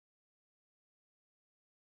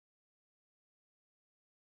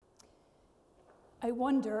I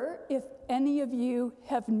wonder if any of you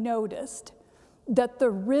have noticed that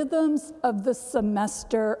the rhythms of the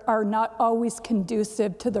semester are not always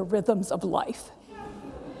conducive to the rhythms of life.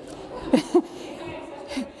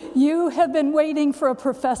 You have been waiting for a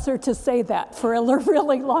professor to say that for a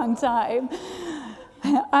really long time.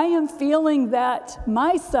 I am feeling that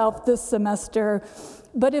myself this semester,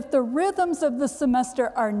 but if the rhythms of the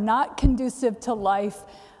semester are not conducive to life,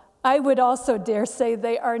 I would also dare say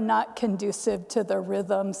they are not conducive to the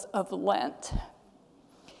rhythms of Lent.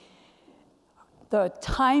 The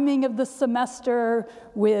timing of the semester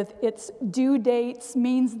with its due dates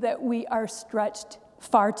means that we are stretched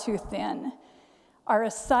far too thin. Our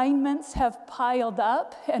assignments have piled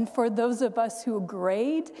up, and for those of us who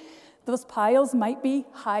grade, those piles might be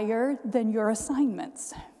higher than your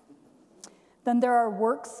assignments. Then there are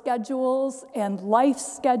work schedules and life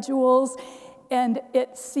schedules, and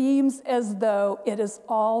it seems as though it is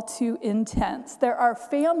all too intense. There are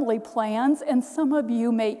family plans, and some of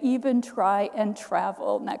you may even try and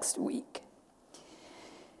travel next week.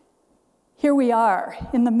 Here we are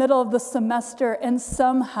in the middle of the semester, and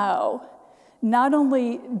somehow, not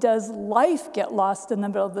only does life get lost in the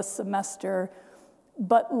middle of the semester,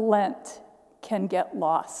 but Lent can get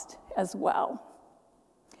lost as well.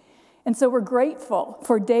 And so we're grateful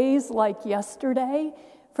for days like yesterday,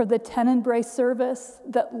 for the Tenebrae service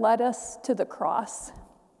that led us to the cross,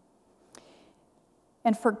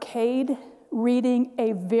 and for Cade reading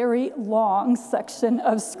a very long section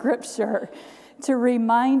of Scripture to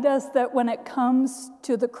remind us that when it comes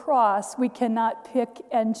to the cross, we cannot pick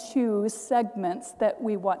and choose segments that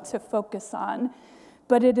we want to focus on,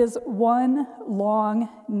 but it is one long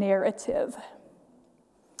narrative.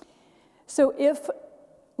 So if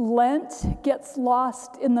Lent gets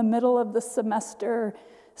lost in the middle of the semester,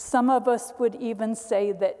 some of us would even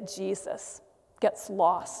say that Jesus gets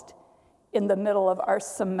lost in the middle of our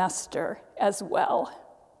semester as well.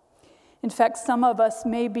 In fact, some of us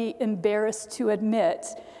may be embarrassed to admit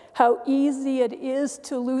how easy it is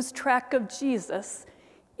to lose track of Jesus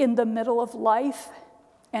in the middle of life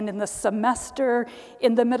and in the semester,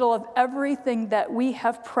 in the middle of everything that we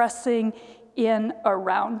have pressing in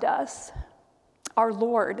around us. Our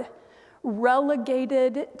Lord,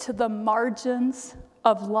 relegated to the margins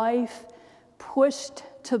of life, pushed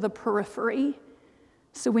to the periphery.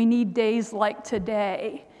 So we need days like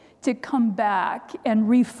today to come back and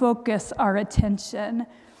refocus our attention.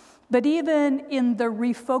 But even in the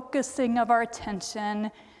refocusing of our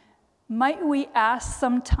attention, might we ask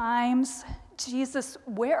sometimes, Jesus,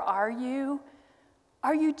 where are you?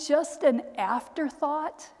 Are you just an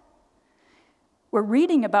afterthought? We're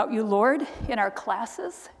reading about you, Lord, in our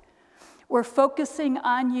classes. We're focusing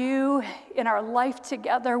on you in our life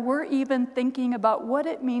together. We're even thinking about what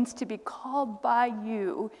it means to be called by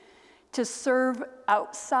you to serve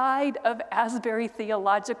outside of Asbury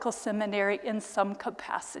Theological Seminary in some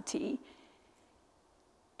capacity.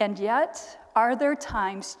 And yet, are there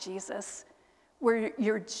times, Jesus, where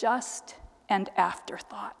you're just an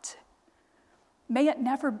afterthought? May it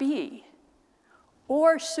never be.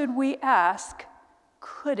 Or should we ask,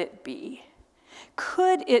 could it be?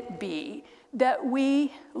 Could it be that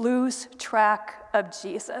we lose track of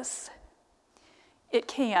Jesus? It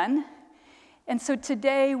can. And so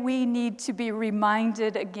today we need to be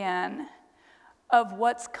reminded again of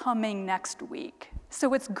what's coming next week.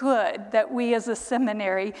 So it's good that we as a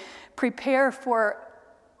seminary prepare for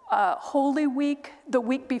Holy Week, the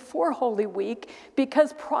week before Holy Week,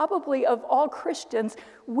 because probably of all Christians,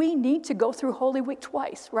 we need to go through Holy Week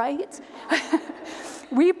twice, right?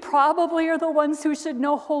 We probably are the ones who should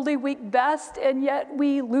know Holy Week best, and yet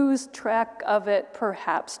we lose track of it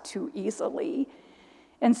perhaps too easily.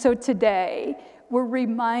 And so today, we're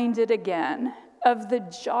reminded again of the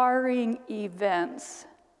jarring events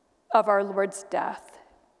of our Lord's death.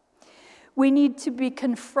 We need to be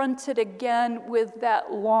confronted again with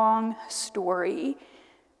that long story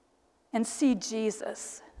and see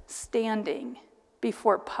Jesus standing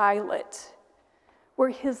before Pilate, where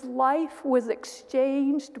his life was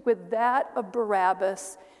exchanged with that of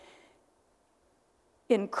Barabbas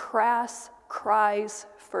in crass cries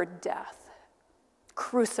for death.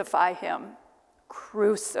 Crucify him,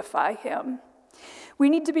 crucify him. We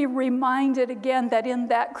need to be reminded again that in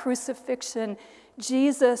that crucifixion,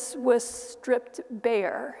 Jesus was stripped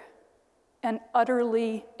bare and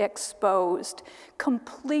utterly exposed,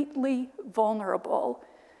 completely vulnerable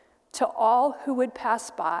to all who would pass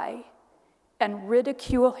by and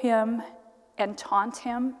ridicule him and taunt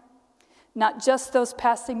him. Not just those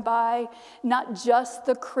passing by, not just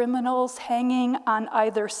the criminals hanging on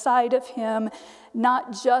either side of him,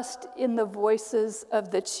 not just in the voices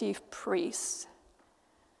of the chief priests,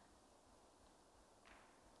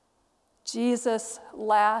 Jesus'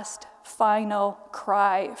 last final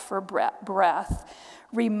cry for breath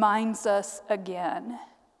reminds us again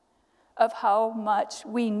of how much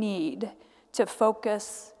we need to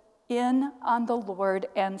focus in on the Lord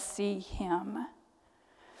and see him.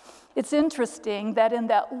 It's interesting that in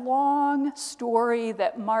that long story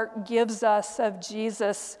that Mark gives us of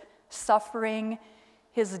Jesus suffering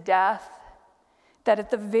his death, that at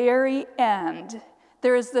the very end,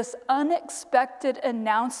 there is this unexpected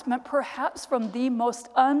announcement, perhaps from the most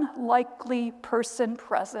unlikely person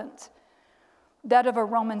present, that of a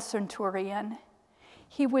Roman centurion.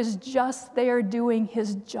 He was just there doing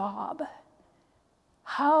his job.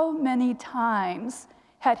 How many times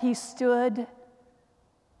had he stood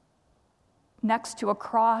next to a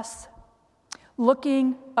cross,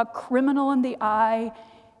 looking a criminal in the eye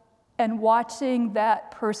and watching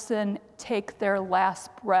that person take their last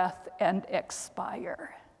breath and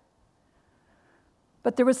expire?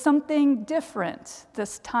 But there was something different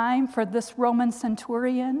this time for this Roman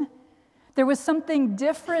centurion. There was something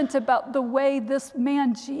different about the way this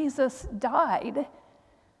man Jesus died.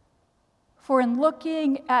 For in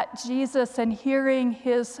looking at Jesus and hearing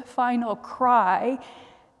his final cry,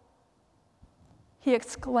 he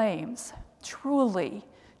exclaims, "Truly,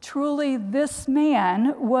 truly, this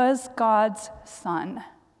man was God's Son."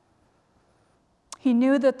 He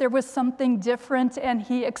knew that there was something different, and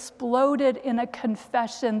he exploded in a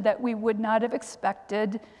confession that we would not have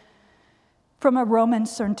expected from a Roman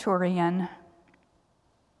centurion.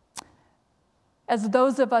 As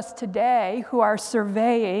those of us today who are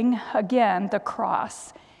surveying, again, the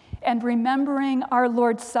cross and remembering our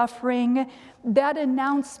Lord's suffering, that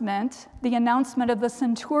announcement, the announcement of the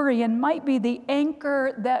centurion, might be the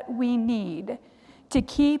anchor that we need to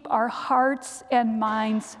keep our hearts and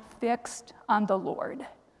minds fixed on the Lord.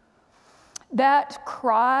 That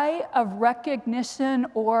cry of recognition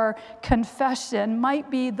or confession might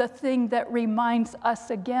be the thing that reminds us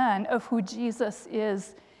again of who Jesus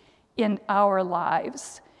is in our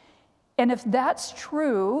lives. And if that's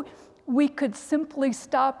true, we could simply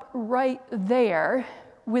stop right there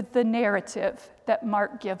with the narrative that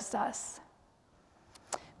Mark gives us.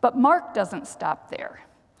 But Mark doesn't stop there.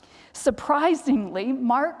 Surprisingly,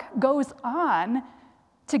 Mark goes on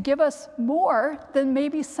to give us more than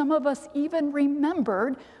maybe some of us even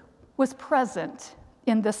remembered was present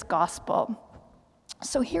in this gospel.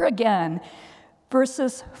 So here again,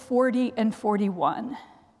 verses 40 and 41.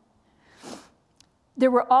 There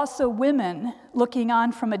were also women looking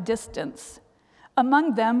on from a distance.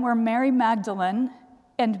 Among them were Mary Magdalene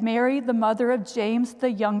and Mary, the mother of James the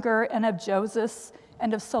younger and of Joseph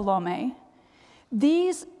and of Salome.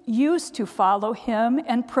 These used to follow him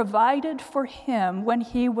and provided for him when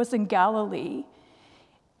he was in Galilee.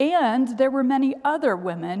 And there were many other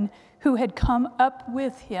women who had come up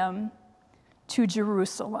with him to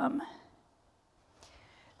Jerusalem.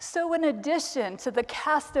 So in addition to the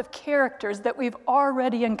cast of characters that we've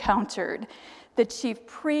already encountered, the chief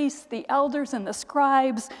priests, the elders and the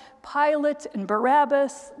scribes, Pilate and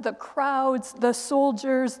Barabbas, the crowds, the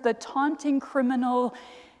soldiers, the taunting criminals,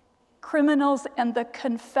 and the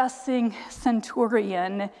confessing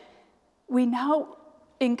centurion, we now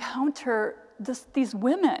encounter these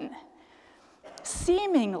women.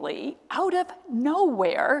 Seemingly out of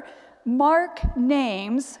nowhere, Mark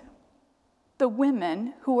names the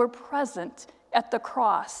women who were present at the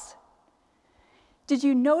cross. Did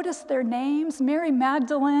you notice their names? Mary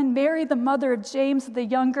Magdalene, Mary the mother of James the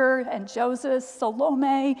younger and Joseph,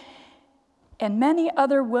 Salome, and many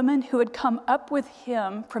other women who had come up with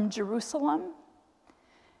him from Jerusalem?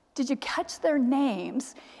 Did you catch their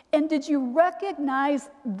names? And did you recognize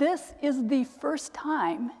this is the first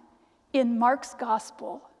time in Mark's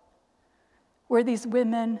gospel where these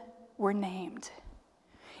women were named?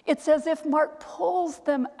 It's as if Mark pulls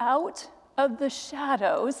them out of the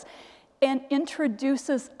shadows and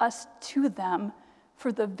introduces us to them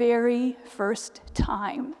for the very first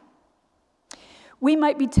time. We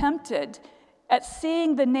might be tempted at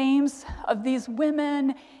seeing the names of these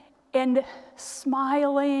women and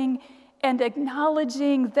smiling and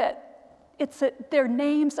acknowledging that their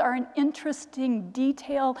names are an interesting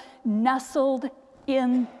detail nestled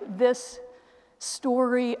in this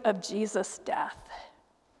story of Jesus' death.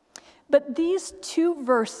 But these two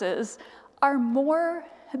verses are more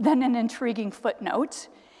than an intriguing footnote,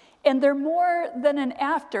 and they're more than an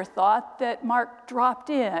afterthought that Mark dropped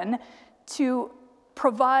in to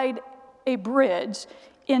provide a bridge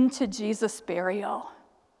into Jesus' burial.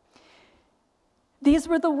 These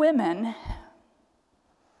were the women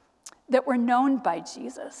that were known by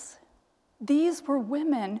Jesus. These were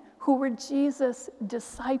women who were Jesus'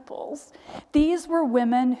 disciples. These were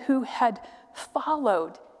women who had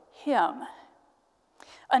followed him.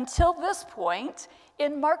 Until this point,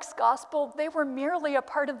 in Mark's gospel, they were merely a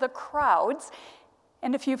part of the crowds.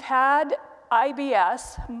 And if you've had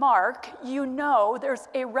IBS, Mark, you know there's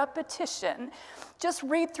a repetition. Just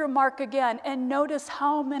read through Mark again and notice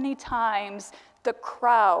how many times the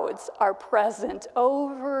crowds are present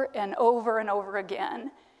over and over and over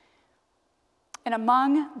again. And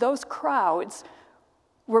among those crowds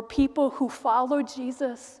were people who followed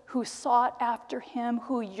Jesus, who sought after him,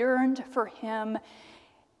 who yearned for him,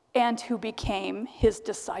 and who became his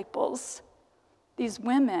disciples. These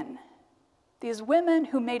women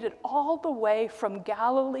who made it all the way from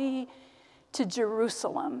Galilee to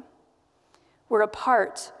Jerusalem were a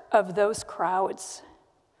part of those crowds.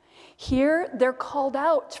 Here, they're called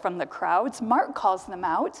out from the crowds. Mark calls them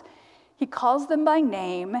out. He calls them by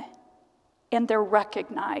name, and they're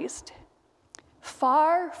recognized.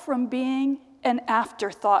 Far from being an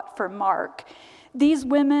afterthought for Mark, these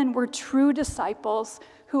women were true disciples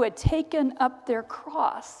who had taken up their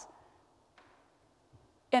cross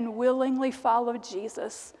and willingly followed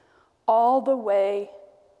Jesus all the way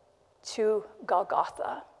to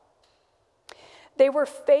Golgotha. They were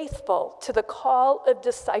faithful to the call of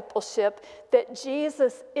discipleship that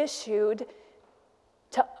Jesus issued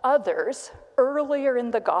to others earlier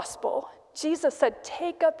in the gospel. Jesus said,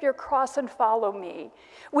 "Take up your cross and follow me."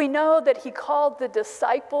 We know that he called the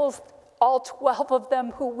disciples, all 12 of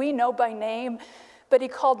them who we know by name, but he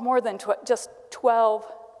called more than just 12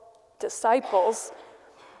 disciples.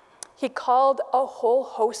 He called a whole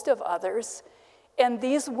host of others, and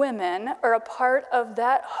these women are a part of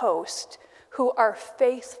that host who are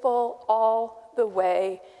faithful all the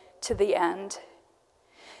way to the end.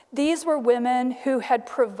 These were women who had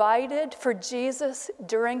provided for Jesus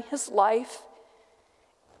during his life,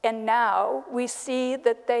 and now we see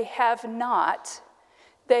that they have not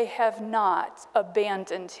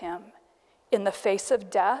abandoned him in the face of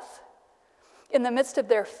death, in the midst of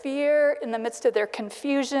their fear, in the midst of their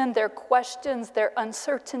confusion, their questions, their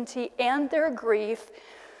uncertainty, and their grief.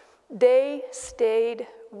 They stayed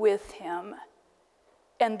with him,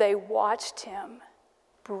 and they watched him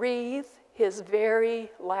breathe his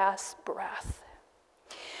very last breath.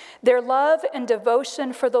 Their love and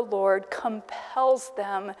devotion for the Lord compels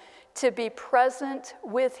them to be present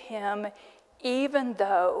with him, even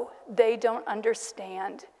though they don't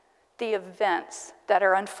understand the events that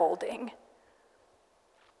are unfolding.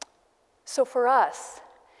 So for us,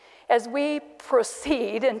 as we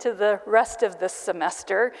proceed into the rest of this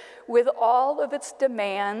semester with all of its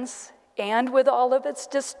demands and with all of its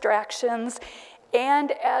distractions,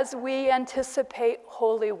 and as we anticipate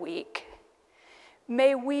Holy Week,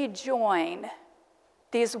 may we join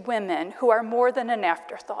these women who are more than an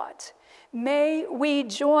afterthought. May we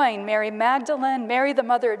join Mary Magdalene, Mary the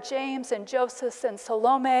mother of James and Joseph and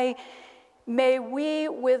Salome. May we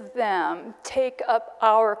with them take up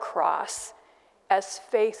our cross as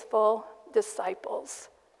faithful disciples.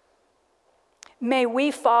 May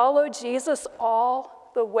we follow Jesus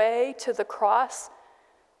all the way to the cross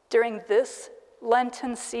during this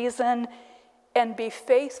Lenten season and be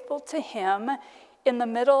faithful to him in the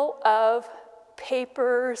middle of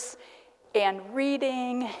papers and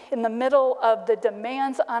reading, in the middle of the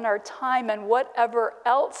demands on our time and whatever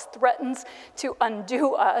else threatens to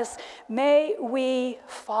undo us. May we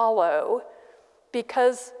follow,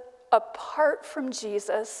 because apart from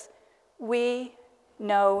Jesus, we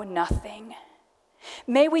know nothing.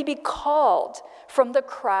 May we be called from the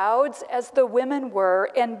crowds as the women were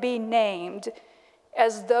and be named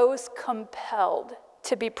as those compelled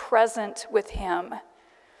to be present with him,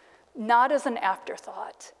 not as an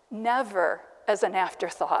afterthought, never as an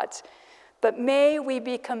afterthought, but may we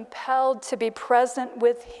be compelled to be present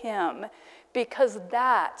with him, because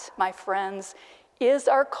that, my friends, is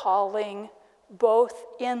our calling both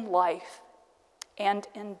in life and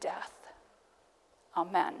in death.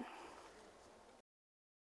 Amen.